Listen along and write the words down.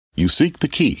You seek the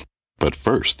key, but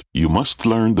first, you must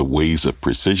learn the ways of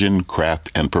precision, craft,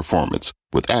 and performance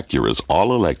with Acura's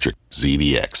all-electric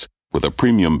ZDX. With a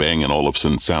premium Bang &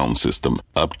 Olufsen sound system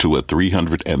up to a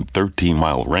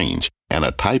 313-mile range and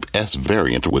a Type S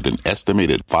variant with an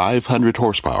estimated 500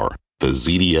 horsepower, the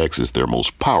ZDX is their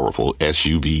most powerful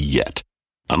SUV yet.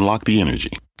 Unlock the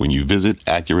energy when you visit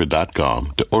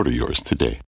Acura.com to order yours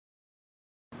today.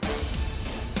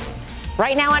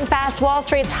 Right now on Fast Wall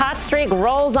Street's hot streak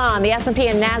rolls on. The S&P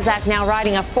and NASDAQ now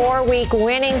riding a 4-week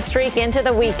winning streak into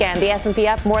the weekend. The S&P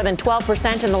up more than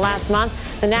 12% in the last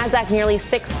month. The NASDAQ nearly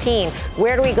 16%.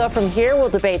 Where do we go from here? We'll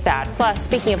debate that. Plus,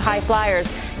 speaking of high flyers,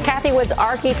 Cathie Wood's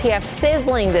ARK ETF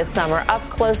sizzling this summer, up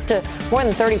close to more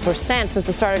than 30% since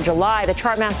the start of July. The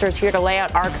Chartmaster is here to lay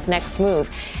out ARK's next move.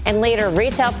 And later,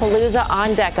 Retail Palooza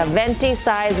on deck, a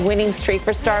venti-size winning streak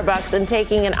for Starbucks and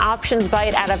taking an options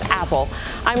bite out of Apple.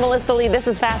 I'm Melissa Lee. This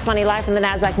is Fast Money live from the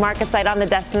NASDAQ market site. On the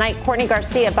desk tonight, Courtney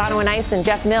Garcia, Bono and Ison,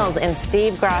 Jeff Mills, and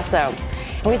Steve Grasso.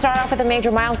 And we start off with a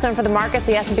major milestone for the markets.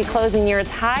 The S&P closing near its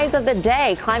highs of the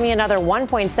day, climbing another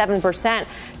 1.7%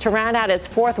 to round out its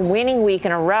fourth winning week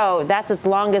in a row. That's its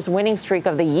longest winning streak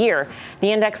of the year.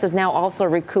 The index has now also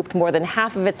recouped more than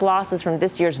half of its losses from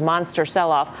this year's monster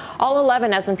sell-off. All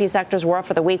 11 S&P sectors were up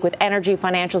for the week, with energy,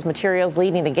 financials, materials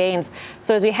leading the gains.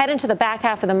 So as we head into the back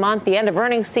half of the month, the end of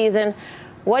earnings season,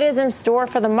 what is in store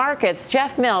for the markets?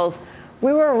 Jeff Mills,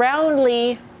 we were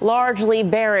largely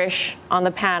bearish on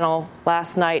the panel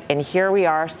last night, and here we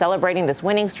are celebrating this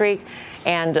winning streak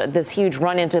and this huge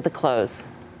run into the close.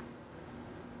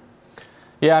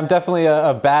 Yeah, I'm definitely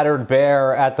a battered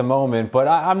bear at the moment, but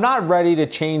I'm not ready to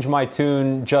change my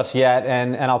tune just yet,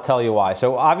 and I'll tell you why.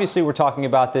 So obviously we're talking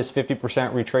about this 50%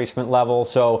 retracement level.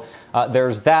 So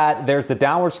there's that. There's the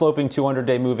downward sloping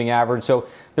 200-day moving average. So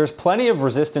there's plenty of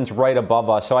resistance right above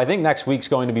us. So I think next week's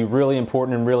going to be really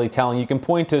important and really telling. You can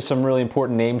point to some really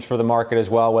important names for the market as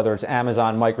well, whether it's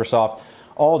Amazon, Microsoft,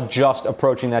 all just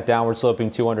approaching that downward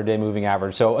sloping 200-day moving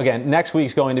average. So again, next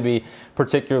week's going to be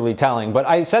particularly telling. But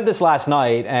I said this last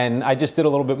night, and I just did a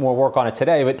little bit more work on it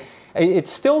today, but it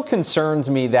still concerns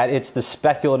me that it's the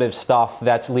speculative stuff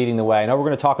that's leading the way. I know we're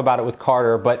going to talk about it with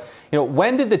Carter, but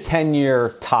when did the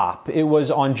 10-year top? It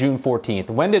was on June 14th.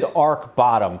 When did ARK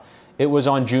bottom? It was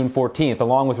on June 14th,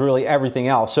 along with really everything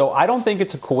else. So I don't think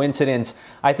it's a coincidence.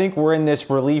 I think we're in this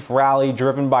relief rally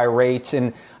driven by rates.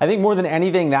 And I think more than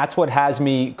anything, that's what has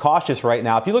me cautious right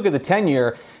now. If you look at the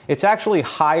 10-year, it's actually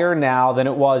higher now than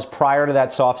it was prior to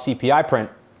that soft CPI print.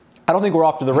 I don't think we're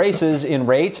off to the races in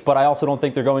rates, but I also don't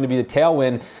think they're going to be the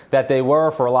tailwind that they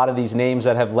were for a lot of these names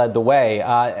that have led the way.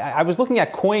 I was looking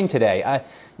at Coin today.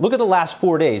 Look at the last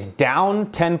 4 days, down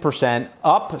 10%,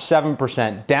 up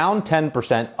 7%, down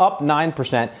 10%, up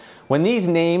 9%. When these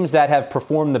names that have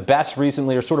performed the best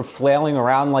recently are sort of flailing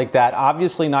around like that,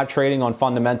 obviously not trading on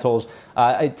fundamentals,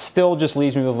 it still just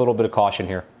leaves me with a little bit of caution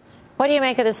here. What do you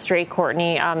make of this streak,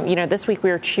 Courtney? This week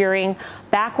we were cheering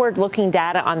backward-looking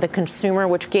data on the consumer,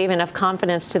 which gave enough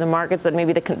confidence to the markets that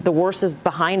maybe the worst is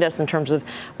behind us in terms of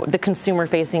the consumer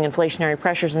facing inflationary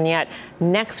pressures. And yet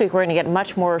next week we're going to get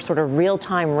much more sort of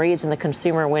real-time reads in the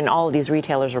consumer when all of these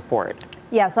retailers report.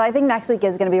 Yeah, so I think next week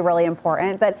is going to be really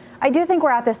important. But I do think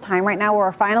we're at this time right now where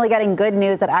we're finally getting good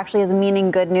news that actually is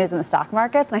meaning good news in the stock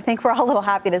markets. And I think we're all a little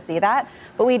happy to see that.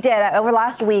 But we did. Over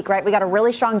last week, right, we got a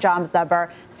really strong jobs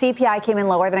number. CPI came in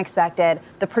lower than expected.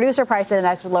 The producer price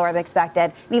index was lower than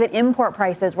expected. And even import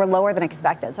prices were lower than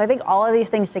expected. So I think all of these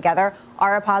things together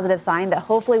are a positive sign that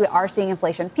hopefully we are seeing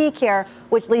inflation peak here,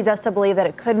 which leads us to believe that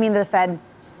it could mean that the Fed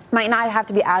might not have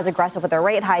to be as aggressive with their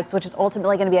rate hikes, which is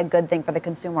ultimately going to be a good thing for the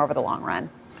consumer over the long run.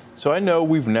 So I know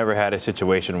we've never had a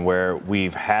situation where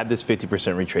we've had this 50%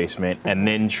 retracement and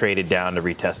then traded down to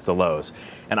retest the lows.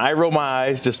 And I roll my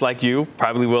eyes just like you,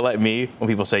 probably will at me, when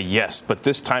people say, yes, but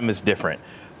this time is different.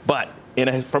 But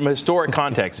from a historic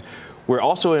context, we're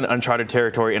also in uncharted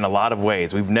territory in a lot of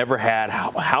ways. We've never had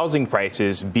housing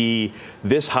prices be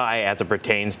this high as it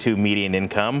pertains to median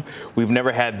income. We've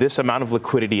never had this amount of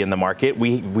liquidity in the market.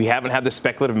 We haven't had the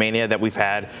speculative mania that we've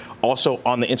had also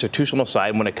on the institutional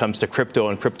side when it comes to crypto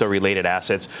and crypto-related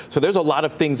assets. So there's a lot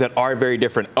of things that are very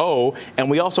different. And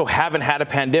we also haven't had a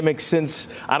pandemic since,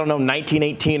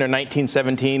 1918 or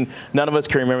 1917. None of us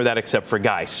can remember that except for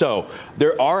Guy. So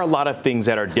there are a lot of things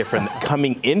that are different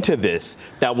coming into this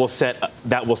that will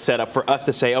set up for us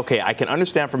to say, okay, I can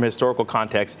understand from historical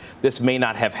context this may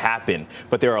not have happened,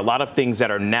 but there are a lot of things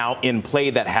that are now in play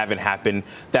that haven't happened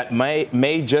that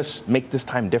may just make this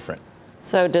time different.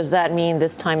 So does that mean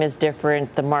this time is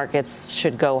different, the markets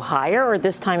should go higher, or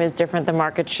this time is different, the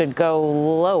markets should go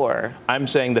lower? I'm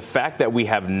saying the fact that we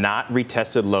have not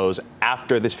retested lows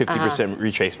after this 50%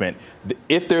 retracement,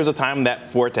 if there's a time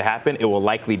that for it to happen, it will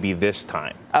likely be this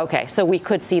time. Okay, so we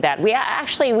could see that.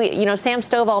 Sam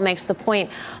Stovall makes the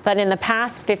point that in the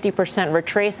past 50%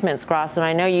 retracements, Gross, and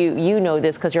I know you know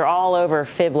this because you're all over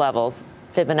fib levels,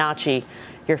 Fibonacci,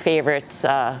 your favorite,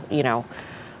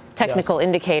 technical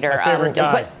indicator. My favorite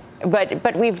guy.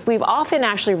 But we've often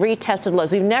actually retested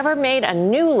lows. We've never made a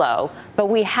new low, but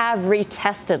we have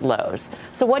retested lows.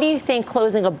 So what do you think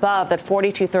closing above that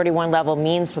 42.31 level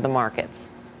means for the markets?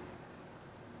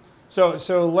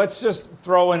 So let's just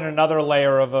throw in another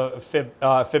layer of a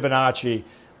Fibonacci.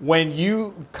 When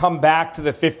you come back to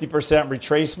the 50%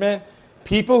 retracement,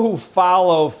 people who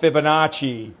follow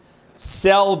Fibonacci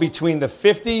sell between the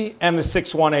 50 and the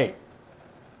 618.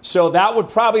 So that would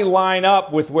probably line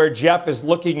up with where Jeff is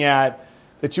looking at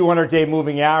the 200-day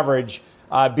moving average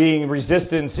being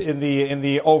resistance in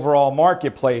the overall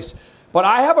marketplace. But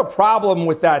I have a problem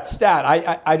with that stat.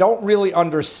 I don't really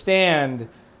understand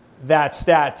that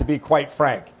stat, to be quite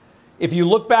frank. If you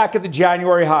look back at the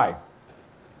January high,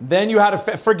 then you had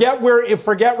to forget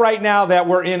right now that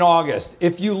we're in August.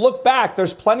 If you look back,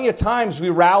 there's plenty of times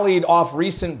we rallied off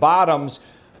recent bottoms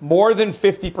more than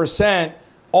 50%.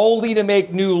 Only to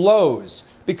make new lows,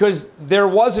 because there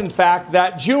was, in fact,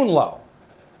 that June low.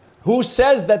 Who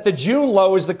says that the June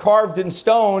low is the carved in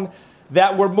stone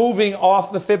that we're moving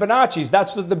off the Fibonacci's?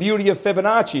 That's the beauty of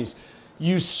Fibonacci's.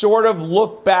 You sort of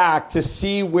look back to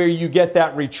see where you get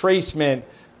that retracement.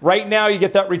 Right now, you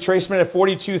get that retracement at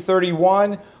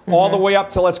 42.31, all the way up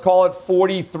to, let's call it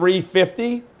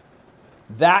 43.50.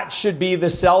 That should be the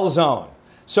sell zone.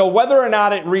 So whether or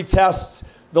not it retests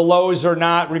the lows or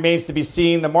not remains to be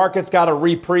seen. The market's got a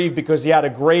reprieve because you had a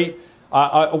great,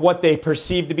 what they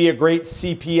perceive to be a great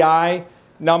CPI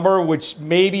number, which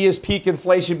maybe is peak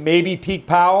inflation, maybe peak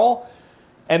Powell.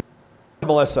 And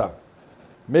Melissa,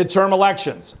 midterm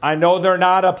elections. I know they're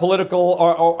not a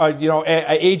political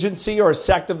agency or a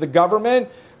sect of the government.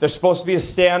 They're supposed to be a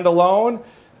standalone,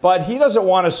 but he doesn't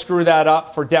want to screw that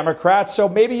up for Democrats. So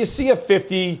maybe you see a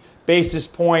 50 basis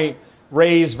point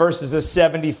raise versus a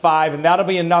 75, and that'll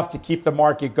be enough to keep the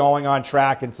market going on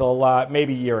track until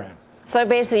maybe year end. So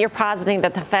basically, you're positing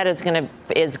that the Fed is going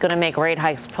to make rate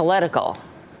hikes political.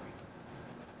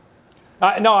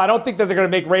 No, I don't think that they're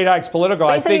going to make rate hikes political.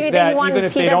 I think that even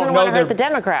if they don't know, he doesn't want to hurt the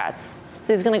Democrats,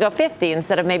 so he's going to go 50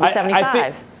 instead of maybe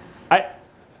 75.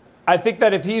 I think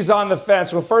that if he's on the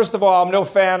fence, well, first of all, I'm no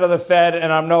fan of the Fed,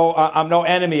 and I'm no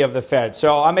enemy of the Fed,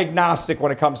 so I'm agnostic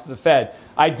when it comes to the Fed.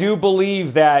 I do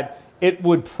believe that it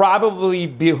would probably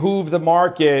behoove the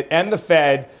market and the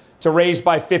Fed to raise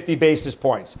by 50 basis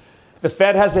points. The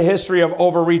Fed has a history of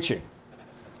overreaching.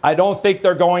 I don't think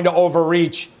they're going to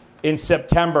overreach in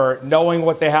September, knowing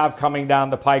what they have coming down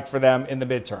the pike for them in the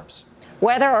midterms.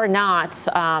 Whether or not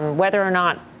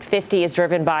 50 is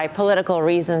driven by political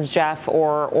reasons, Jeff,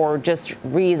 or just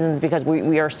reasons because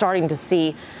we are starting to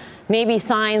see maybe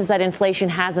signs that inflation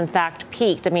has in fact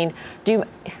peaked. I mean,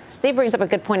 Steve brings up a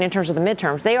good point in terms of the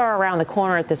midterms. They are around the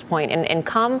corner at this point, and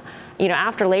come,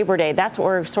 after Labor Day, that's what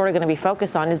we're sort of going to be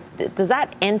focused on. Does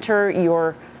that enter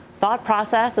your thought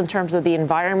process in terms of the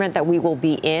environment that we will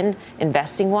be in,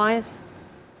 investing-wise?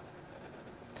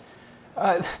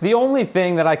 The only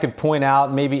thing that I could point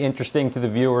out, maybe interesting to the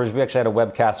viewers, we actually had a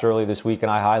webcast earlier this week,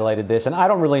 and I highlighted this, and I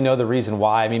don't really know the reason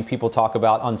why. I mean, people talk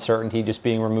about uncertainty just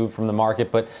being removed from the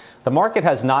market, but the market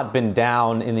has not been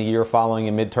down in the year following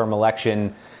a midterm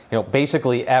election,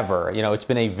 basically ever. It's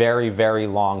been a very, very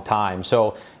long time.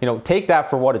 So, take that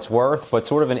for what it's worth, but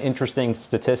sort of an interesting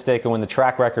statistic. And when the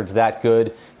track record's that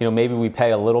good, maybe we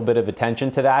pay a little bit of attention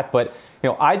to that. But,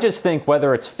 I just think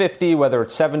whether it's 50, whether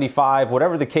it's 75,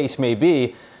 whatever the case may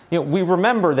be, we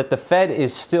remember that the Fed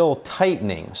is still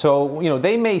tightening. So,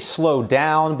 they may slow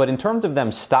down, but in terms of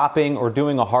them stopping or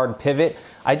doing a hard pivot,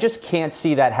 I just can't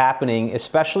see that happening,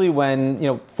 especially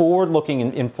when,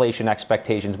 forward-looking inflation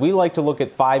expectations. We like to look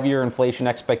at 5-year inflation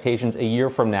expectations a year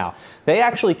from now. They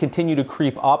actually continue to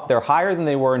creep up. They're higher than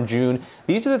they were in June.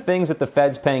 These are the things that the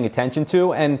Fed's paying attention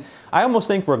to. And I almost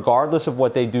think regardless of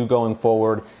what they do going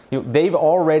forward, they've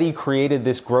already created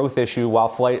this growth issue while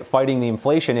fighting the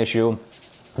inflation issue.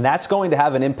 That's going to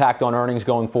have an impact on earnings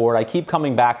going forward. I keep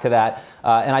coming back to that,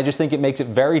 and I just think it makes it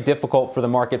very difficult for the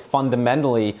market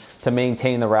fundamentally to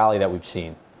maintain the rally that we've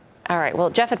seen. All right. Well,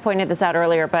 Jeff had pointed this out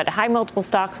earlier, but high multiple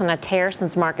stocks on a tear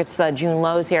since markets June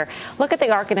lows here. Look at the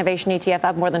ARK Innovation ETF,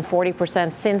 up more than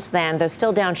 40% since then, though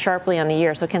still down sharply on the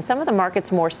year. So can some of the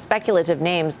market's more speculative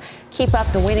names keep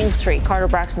up the winning streak? Carter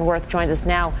Braxton Worth joins us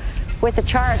now with the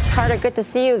charts. Carter, good to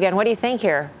see you again. What do you think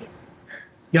here?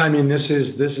 Yeah, I mean, this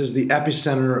is the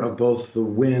epicenter of both the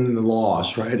win and the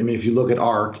loss, right? I mean, if you look at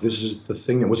ARK, this is the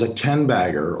thing that was a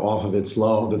 10-bagger off of its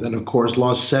low that then, of course,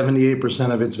 lost 78%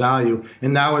 of its value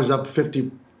and now is up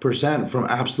 50% from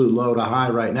absolute low to high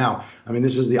right now. I mean,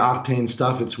 this is the octane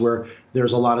stuff. It's where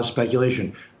there's a lot of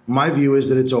speculation. My view is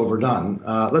that it's overdone.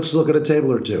 Let's look at a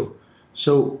table or two.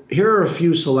 So here are a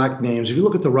few select names. If you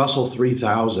look at the Russell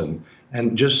 3000,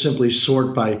 and just simply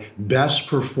sort by best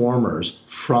performers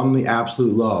from the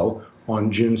absolute low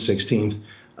on June 16th,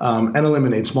 and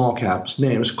eliminate small caps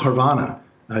names. Carvana,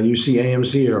 you see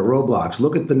AMC or Roblox.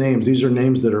 Look at the names. These are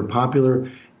names that are popular,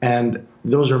 and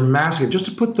those are massive. Just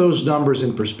to put those numbers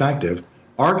in perspective,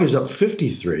 ARK is up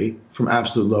 53 from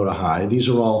absolute low to high. These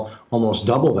are all almost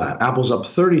double that. Apple's up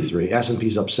 33,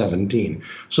 S&P's up 17.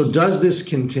 So does this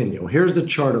continue? Here's the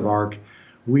chart of ARK.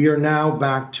 We are now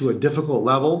back to a difficult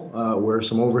level where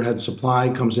some overhead supply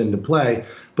comes into play.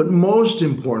 But most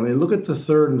importantly, look at the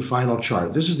third and final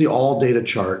chart. This is the all data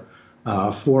chart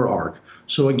for ARK.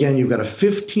 So again, you've got a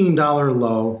 $15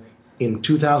 low in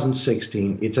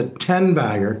 2016. It's a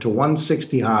 10-bagger to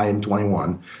 160 high in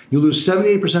 21. You lose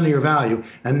 78% of your value,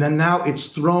 and then now it's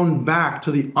thrown back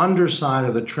to the underside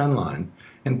of the trend line.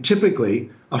 And typically,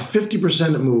 a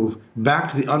 50% move back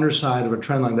to the underside of a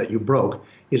trend line that you broke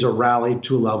is a rally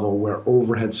to a level where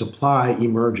overhead supply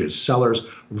emerges. Sellers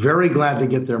very glad to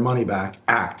get their money back,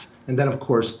 act. And then, of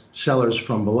course, sellers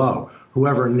from below.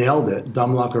 Whoever nailed it,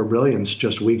 dumb luck or brilliance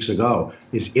just weeks ago,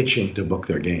 is itching to book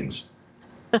their gains.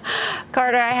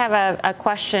 Carter, I have a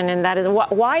question, and that is,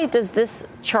 why does this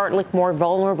chart look more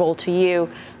vulnerable to you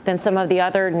than some of the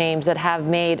other names that have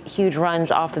made huge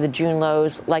runs off of the June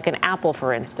lows, like an Apple,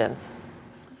 for instance?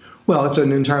 Well, it's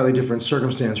an entirely different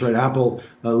circumstance, right? Apple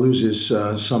loses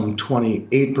some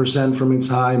 28% from its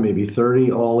high, maybe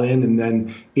 30 all in, and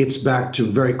then it's back to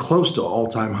very close to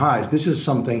all-time highs. This is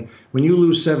something, when you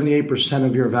lose 78%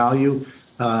 of your value,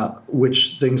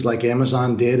 which things like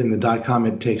Amazon did in the dot-com,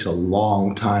 it takes a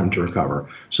long time to recover.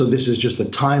 So this is just a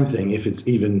time thing if it's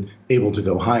even able to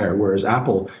go higher, whereas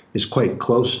Apple is quite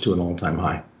close to an all-time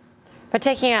high. But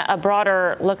taking a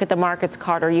broader look at the markets,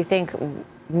 Carter, you think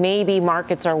maybe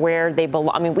markets are where they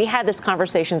belong? I mean, we had this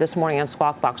conversation this morning on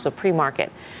Squawk Box, so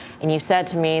pre-market, and you said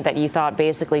to me that you thought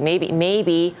basically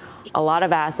maybe a lot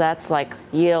of assets like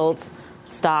yields,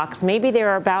 stocks, maybe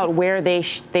they're about where they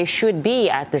should be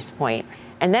at this point.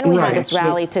 And then we had this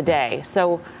rally today.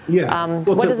 So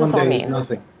what does this all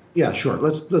mean? Yeah, sure.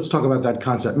 Let's talk about that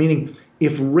concept. Meaning,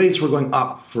 if rates were going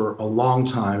up for a long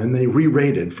time and they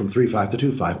re-rated from 3.5 to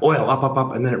 2.5, oil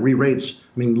up, and then it re-rates,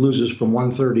 loses from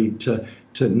 130 to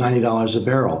 $90 a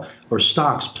barrel, or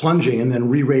stocks plunging and then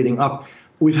re-rating up.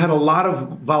 We've had a lot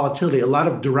of volatility, a lot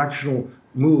of directional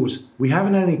moves. We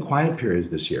haven't had any quiet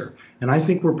periods this year. And I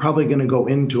think we're probably going to go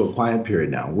into a quiet period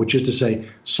now, which is to say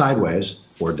sideways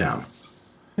or down.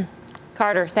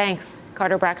 Carter, thanks.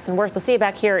 Carter Braxton Worth. We'll see you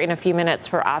back here in a few minutes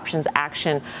for options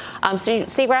action. So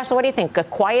Steve Grasso, what do you think? A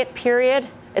quiet period?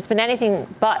 It's been anything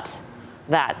but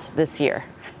that this year.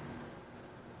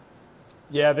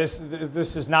 Yeah, this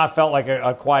has not felt like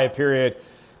a quiet period.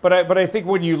 But I think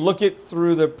when you look it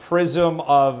through the prism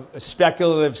of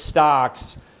speculative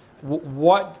stocks,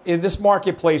 what in this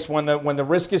marketplace, when the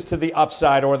risk is to the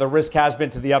upside, or the risk has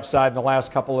been to the upside in the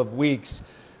last couple of weeks,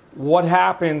 what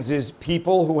happens is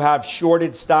people who have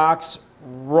shorted stocks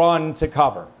run to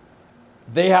cover.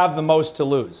 They have the most to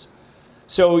lose.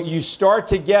 So you start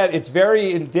to get, it's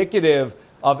very indicative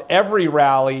of every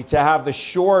rally to have the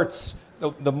shorts,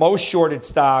 the most shorted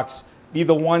stocks, be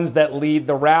the ones that lead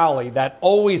the rally. That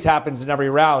always happens in every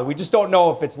rally. We just don't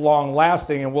know if it's long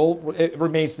lasting, and it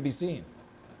remains to be seen.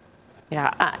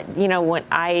 Yeah, when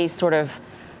I sort of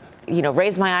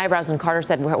raised my eyebrows when Carter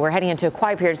said we're heading into a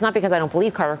quiet period, it's not because I don't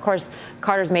believe Carter. Of course,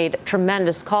 Carter's made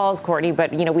tremendous calls, Courtney,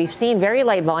 but, we've seen very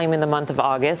light volume in the month of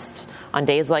August on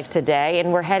days like today,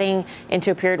 and we're heading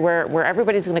into a period where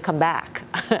everybody's going to come back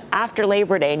after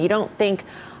Labor Day, and you don't think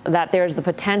that there's the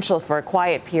potential for a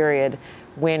quiet period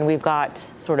when we've got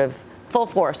sort of full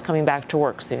force coming back to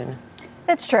work soon.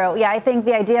 It's true. Yeah, I think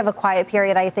the idea of a quiet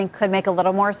period, could make a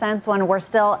little more sense when we're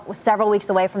still several weeks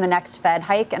away from the next Fed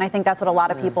hike. And I think that's what a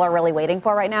lot of people are really waiting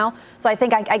for right now. So I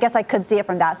think, I guess I could see it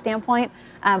from that standpoint.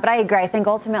 But I agree. I think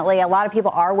ultimately a lot of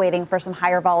people are waiting for some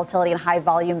higher volatility and high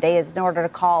volume days in order to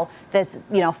call this,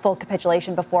 full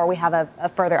capitulation before we have a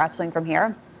further upswing from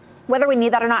here. Whether we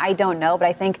need that or not, I don't know. But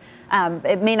I think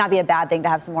it may not be a bad thing to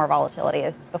have some more volatility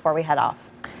before we head off.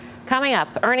 Coming up,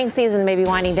 earnings season may be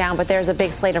winding down, but there's a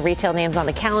big slate of retail names on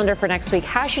the calendar for next week.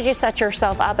 How should you set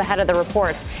yourself up ahead of the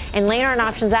reports? And later in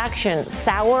options action,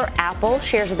 sour apple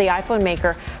shares of the iPhone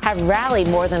maker have rallied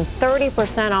more than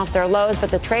 30% off their lows,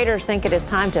 but the traders think it is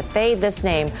time to fade this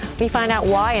name. We find out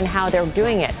why and how they're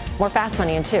doing it. More Fast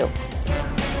Money in 2.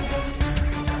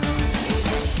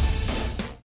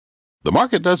 The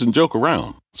market doesn't joke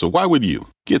around, so why would you?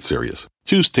 Get serious.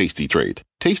 Choose Tasty Trade.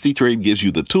 Tasty Trade gives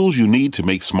you the tools you need to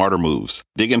make smarter moves.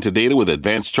 Dig into data with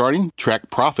advanced charting, track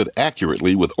profit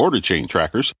accurately with order chain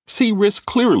trackers, see risk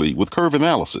clearly with curve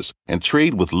analysis, and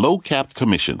trade with low-capped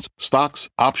commissions, stocks,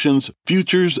 options,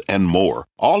 futures, and more.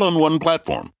 All on one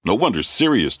platform. No wonder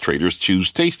serious traders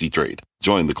choose Tasty Trade.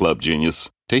 Join the club, genius.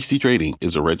 Tasty Trading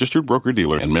is a registered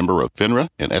broker-dealer and member of FINRA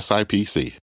and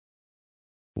SIPC.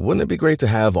 Wouldn't it be great to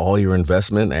have all your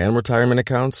investment and retirement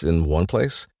accounts in one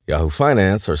place? Yahoo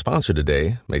Finance, our sponsor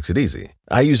today, makes it easy.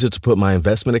 I use it to put my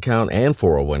investment account and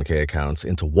 401k accounts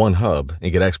into one hub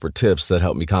and get expert tips that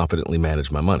help me confidently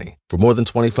manage my money. For more than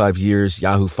 25 years,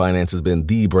 Yahoo Finance has been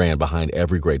the brand behind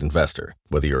every great investor.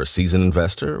 Whether you're a seasoned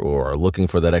investor or are looking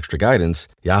for that extra guidance,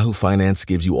 Yahoo Finance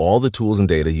gives you all the tools and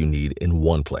data you need in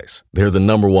one place. They're the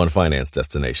 #1 finance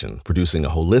destination, producing a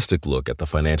holistic look at the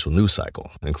financial news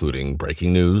cycle, including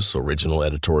breaking news, original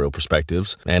editorial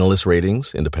perspectives, analyst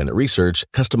ratings, independent research,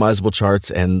 customizable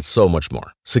charts, and so much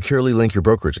more. Securely link your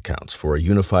brokerage accounts for a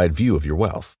unified view of your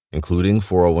wealth, including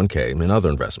 401k and other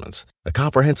investments. A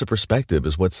comprehensive perspective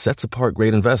is what sets apart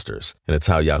great investors, and it's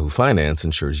how Yahoo Finance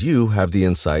ensures you have the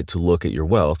insight to look at your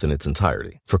wealth in its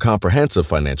entirety. For comprehensive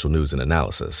financial news and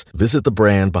analysis, visit the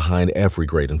brand behind every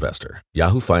great investor,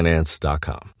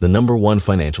 yahoofinance.com, the #1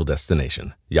 financial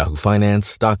destination,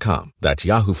 yahoofinance.com. That's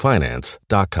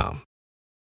yahoofinance.com.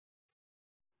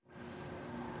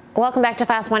 Welcome back to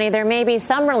Fast Money. There may be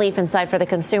some relief in sight for the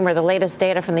consumer. The latest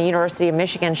data from the University of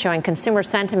Michigan showing consumer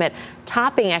sentiment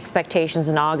topping expectations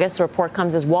in August. The report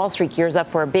comes as Wall Street gears up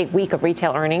for a big week of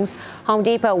retail earnings. Home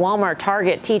Depot, Walmart,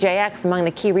 Target, TJX among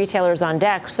the key retailers on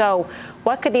deck. So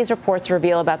what could these reports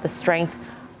reveal about the strength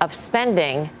of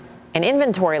spending and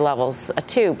inventory levels,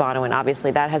 too, Bono? And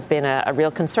obviously that has been a real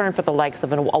concern for the likes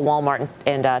of a Walmart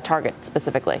and Target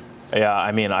specifically. Yeah,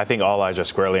 I mean, I think all eyes are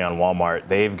squarely on Walmart.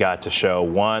 They've got to show,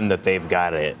 one, that they've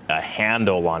got a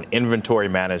handle on inventory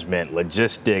management,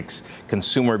 logistics,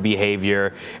 consumer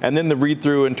behavior, and then the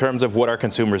read-through in terms of what are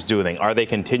consumers doing. Are they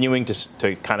continuing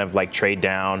to kind of like trade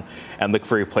down and look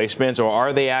for replacements, or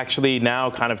are they actually now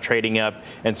kind of trading up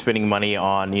and spending money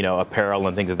on, apparel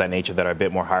and things of that nature that are a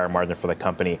bit more higher margin for the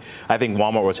company? I think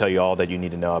Walmart will tell you all that you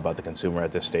need to know about the consumer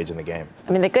at this stage in the game.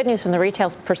 I mean, the good news from the retail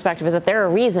perspective is that there are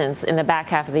reasons in the back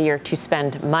half of the year to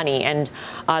spend money. And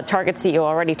Target CEO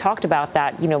already talked about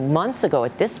that, months ago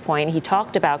at this point. He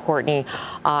talked about, Courtney,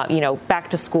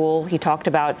 back to school. He talked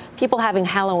about people having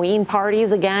Halloween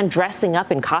parties again, dressing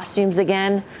up in costumes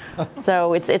again.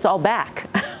 So it's all back.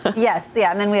 Yes.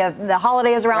 Yeah. And then we have the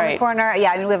holidays around the corner.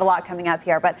 Yeah. I mean, we have a lot coming up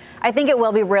here. But I think it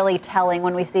will be really telling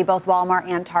when we see both Walmart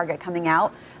and Target coming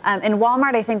out. And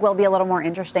Walmart, I think, will be a little more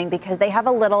interesting because they have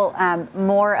a little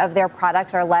more of their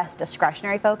products are less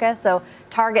discretionary focused. So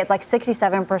Target's like 60 to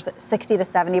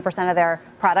 70% of their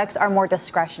products are more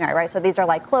discretionary, right? So these are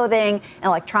like clothing,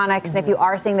 electronics. Mm-hmm. And if you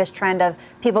are seeing this trend of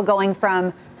people going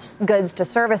from goods to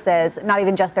services, not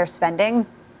even just their spending,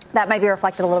 that might be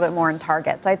reflected a little bit more in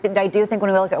Target. So I do think when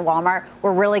we look at Walmart,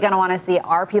 we're really going to want to see,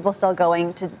 are people still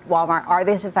going to Walmart? Are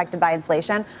they affected by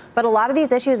inflation? But a lot of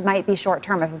these issues might be short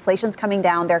term. If inflation's coming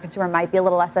down, their consumer might be a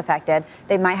little less affected.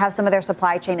 They might have some of their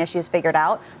supply chain issues figured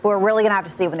out. But we're really going to have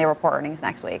to see when they report earnings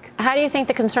next week. How do you think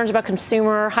the concerns about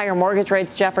consumer higher mortgage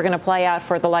rates, Jeff, are going to play out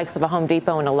for the likes of a Home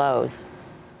Depot and a Lowe's?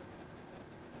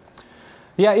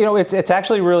 Yeah, it's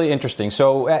actually really interesting.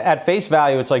 So at face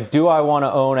value, it's like, do I want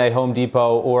to own a Home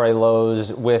Depot or a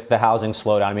Lowe's with the housing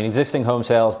slowdown? I mean, existing home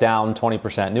sales down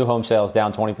 20%, new home sales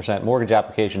down 20%, mortgage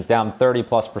applications down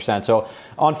 30+%. So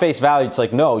on face value, it's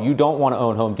like, no, you don't want to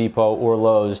own Home Depot or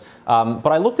Lowe's. But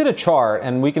I looked at a chart,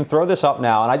 and we can throw this up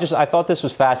now, and I thought this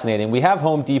was fascinating. We have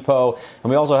Home Depot,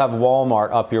 and we also have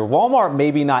Walmart up here. Walmart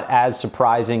maybe not as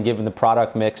surprising given the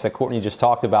product mix that Courtney just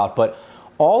talked about, but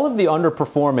all of the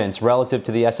underperformance relative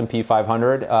to the S&P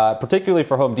 500, particularly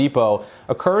for Home Depot,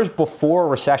 occurs before a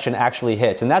recession actually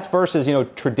hits. And that's versus,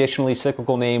 traditionally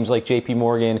cyclical names like JP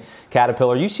Morgan,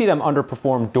 Caterpillar. You see them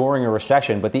underperform during a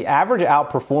recession, but the average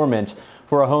outperformance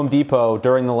for a Home Depot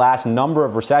during the last number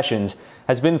of recessions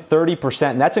has been 30%.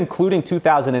 And that's including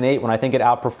 2008 when I think it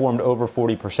outperformed over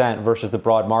 40% versus the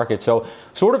broad market. So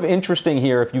sort of interesting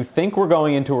here. If you think we're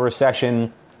going into a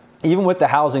recession, even with the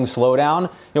housing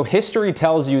slowdown, history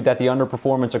tells you that the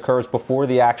underperformance occurs before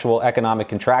the actual economic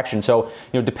contraction. So,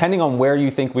 depending on where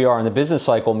you think we are in the business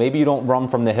cycle, maybe you don't run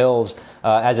from the hills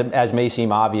as may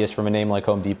seem obvious from a name like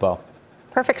Home Depot.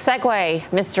 Perfect segue,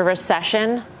 Mr.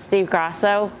 Recession. Steve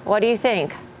Grasso, what do you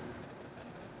think?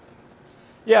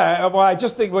 Yeah, well, I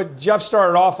just think what Jeff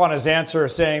started off on his answer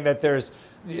saying that there's,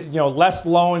 less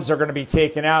loans are going to be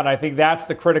taken out. I think that's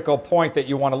the critical point that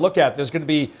you want to look at. There's going to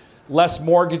be less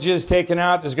mortgages taken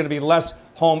out. There's going to be less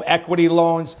home equity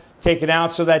loans taken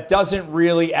out. So that doesn't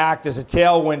really act as a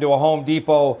tailwind to a Home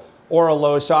Depot or a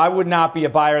Lowe's. So I would not be a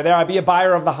buyer there. I'd be a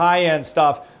buyer of the high-end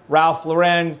stuff, Ralph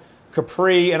Lauren,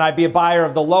 Capri, and I'd be a buyer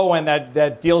of the low end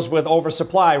that deals with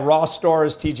oversupply, Ross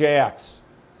Stores, TJX.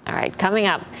 All right, coming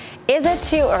up, is it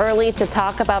too early to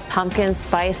talk about pumpkin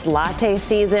spice latte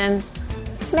season?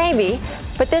 Maybe,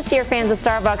 but this year fans of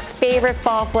Starbucks' favorite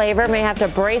fall flavor may have to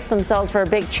brace themselves for a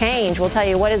big change. We'll tell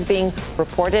you what is being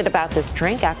reported about this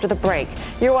drink after the break.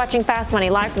 You're watching Fast Money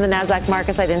live from the NASDAQ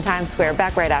market site in Times Square.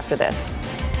 Back right after this.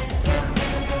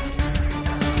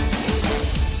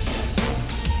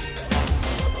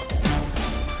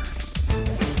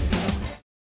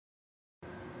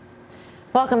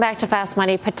 Welcome back to Fast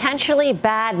Money. Potentially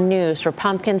bad news for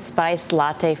pumpkin spice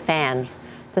latte fans.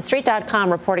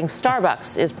 TheStreet.com reporting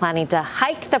Starbucks is planning to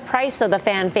hike the price of the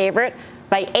fan favorite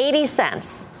by 80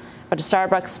 cents. But a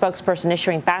Starbucks spokesperson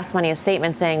issuing Fast Money a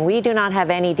statement saying, we do not have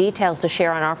any details to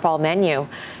share on our fall menu.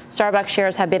 Starbucks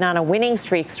shares have been on a winning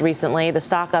streak recently. The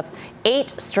stock up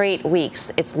 8 straight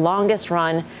weeks, its longest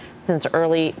run since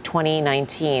early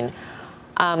 2019.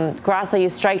 Grasso, you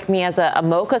strike me as a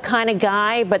mocha kind of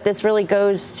guy, but this really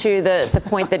goes to the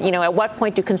point that, at what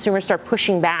point do consumers start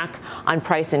pushing back on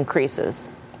price increases?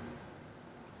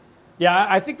 Yeah,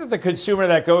 I think that the consumer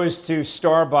that goes to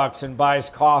Starbucks and buys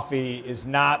coffee is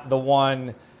not the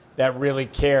one that really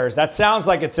cares. That sounds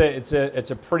like it's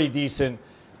a pretty decent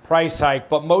price hike,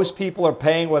 but most people are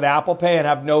paying with Apple Pay and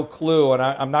have no clue, and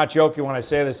I'm not joking when I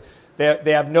say this,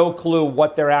 they have no clue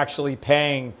what they're actually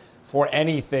paying for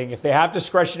anything. If they have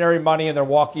discretionary money and they're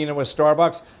walking into a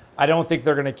Starbucks, I don't think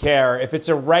they're going to care. If it's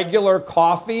a regular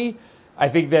coffee, I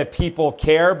think that people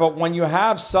care. But when you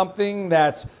have something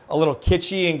that's a little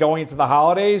kitschy and going into the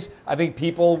holidays, I think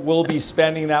people will be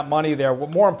spending that money there.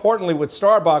 More importantly, with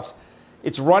Starbucks,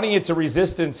 it's running into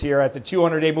resistance here at the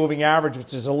 200-day moving average,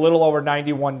 which is a little over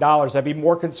 $91. I'd be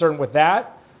more concerned with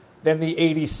that than the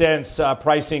 80 cents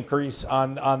price increase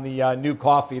on the new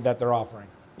coffee that they're offering.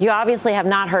 You obviously have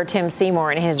not heard Tim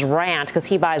Seymour in his rant because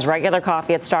he buys regular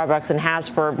coffee at Starbucks and has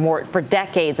for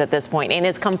decades at this point, and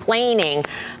is complaining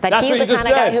that he's the kind of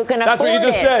guy who can afford it. That's what you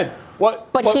just said.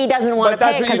 But he doesn't want to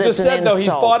pay because it's an insult. That's what you just said, though.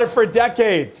 He's bought it for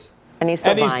decades. And he's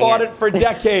still buying it. And he's bought it for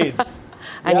decades.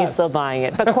 And he's still buying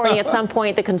it. But, Courtney, at some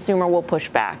point, the consumer will push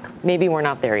back. Maybe we're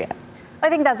not there yet. I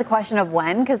think that's a question of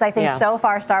when, because I think so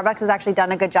far Starbucks has actually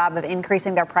done a good job of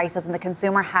increasing their prices, and the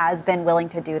consumer has been willing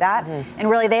to do that. Mm-hmm. And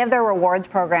really, they have their rewards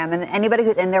program, and anybody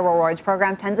who's in their rewards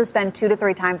program tends to spend 2 to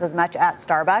 3 times as much at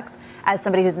Starbucks as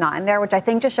somebody who's not in there, which I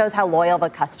think just shows how loyal of a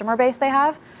customer base they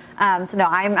have. So no,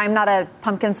 I'm not a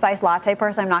pumpkin spice latte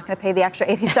person. I'm not going to pay the extra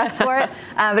 80 cents for it.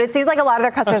 But it seems like a lot of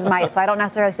their customers might, so I don't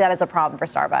necessarily see that as a problem for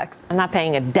Starbucks. I'm not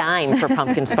paying a dime for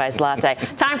pumpkin spice latte.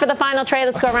 Time for the final trade.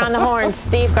 Let's go around the horn.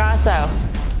 Steve Grasso.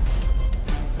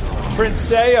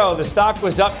 Trinseo, the stock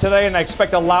was up today, and I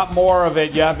expect a lot more of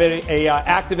it. You have a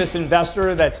activist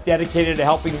investor that's dedicated to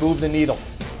helping move the needle.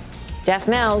 Jeff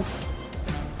Mills.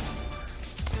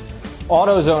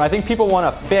 AutoZone, I think people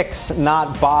want to fix,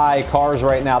 not buy cars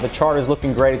right now. The chart is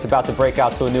looking great. It's about to break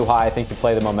out to a new high. I think you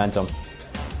play the momentum.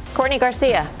 Courtney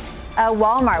Garcia.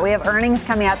 Walmart, we have earnings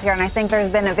coming up here, and I think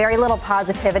there's been a very little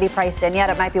positivity priced in yet.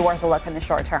 It might be worth a look in the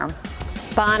short term.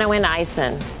 Bono and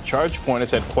Eisen. ChargePoint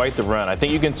has had quite the run. I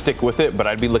think you can stick with it, but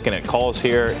I'd be looking at calls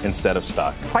here instead of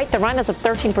stock. Quite the run. It's up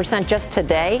 13% just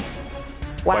today.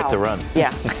 Wow. Quite the run.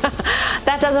 Yeah.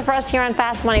 That does it for us here on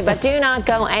Fast Money, but do not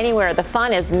go anywhere. The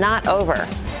fun is not over.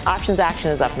 Options action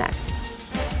is up next.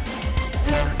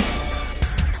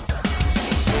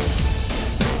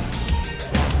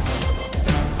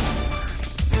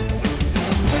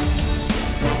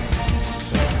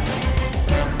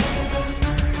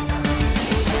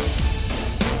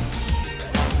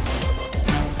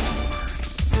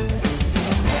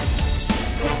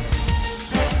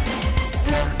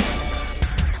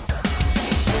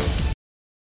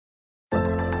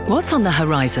 What's on the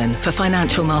horizon for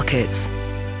financial markets?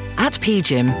 At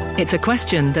PGIM, it's a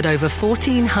question that over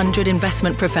 1,400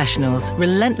 investment professionals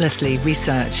relentlessly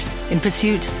research in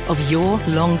pursuit of your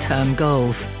long-term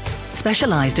goals.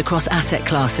 Specialized across asset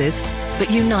classes, but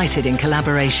united in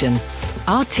collaboration,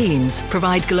 Our teams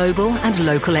provide global and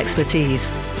local expertise.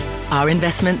 Our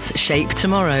investments shape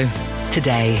tomorrow,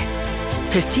 today.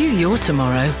 Pursue your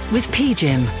tomorrow with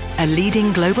PGIM, a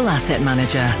leading global asset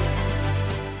manager.